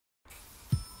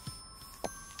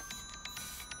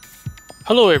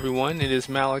Hello everyone, it is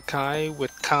Malachi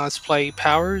with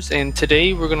Cosplaypowers, and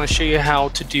today we're going to show you how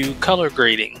to do color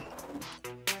grading.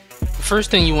 The first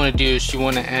thing you want to do is you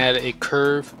want to add a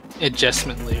curve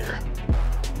adjustment layer.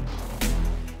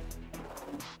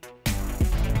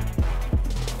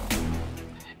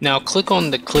 Now click on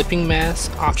the clipping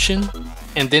mask option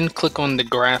and then click on the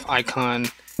graph icon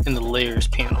in the layers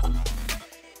panel.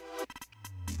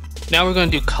 Now we're going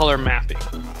to do color mapping.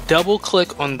 Double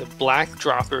click on the black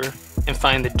dropper and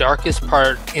find the darkest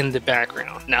part in the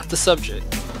background, not the subject.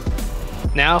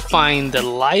 Now find the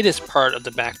lightest part of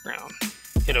the background.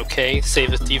 Hit OK,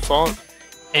 save as default,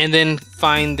 and then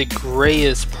find the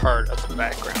grayest part of the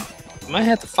background. You might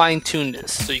have to fine tune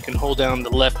this, so you can hold down the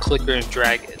left clicker and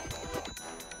drag it.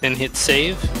 Then hit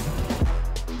save.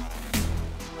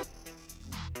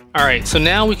 Alright, so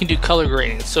now we can do color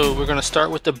grading. So we're going to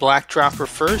start with the black dropper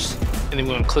first, and then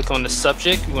we're going to click on the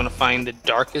subject. We're going to find the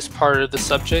darkest part of the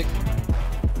subject.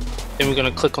 Then we're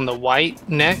going to click on the white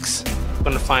next. We're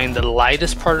going to find the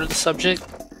lightest part of the subject.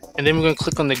 And then we're going to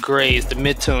click on the grays, the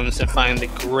midtones, and find the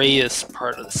grayest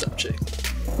part of the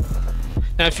subject.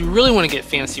 Now if you really want to get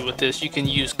fancy with this, you can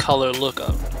use color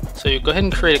lookup. So you go ahead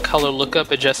and create a color lookup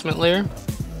adjustment layer.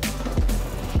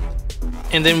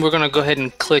 And then we're going to go ahead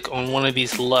and click on one of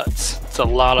these LUTs. It's a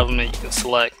lot of them that you can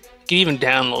select. You can even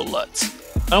download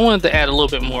LUTs. I wanted to add a little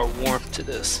bit more warmth to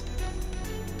this.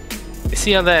 You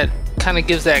see how that kind of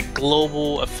gives that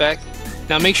global effect?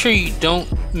 Now make sure you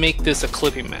don't make this a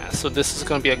clipping mask. So this is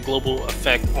going to be a global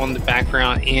effect on the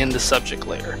background and the subject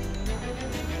layer.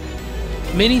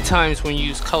 Many times when you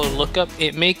use color lookup,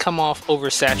 it may come off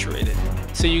oversaturated.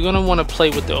 So you're going to want to play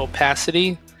with the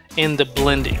opacity and the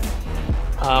blending.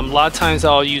 A lot of times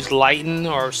I'll use lighten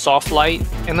or soft light,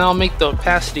 and I'll make the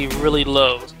opacity really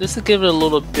low. This will give it a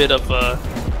little bit of a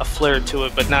flare to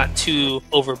it, but not too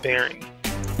overbearing.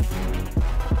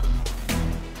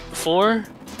 Before,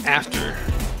 after.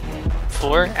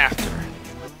 Before, after.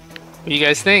 What do you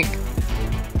guys think?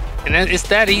 And it's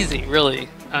that easy, really.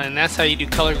 And that's how you do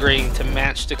color grading, to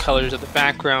match the colors of the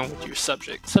background with your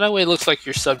subject. So that way it looks like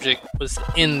your subject was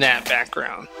in that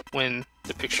background when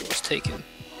the picture was taken.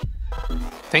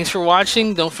 Thanks for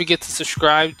watching. Don't forget to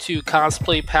subscribe to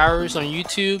Cosplaypowers on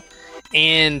YouTube,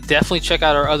 and definitely check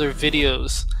out our other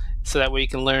videos so that way you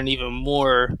can learn even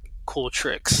more cool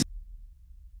tricks.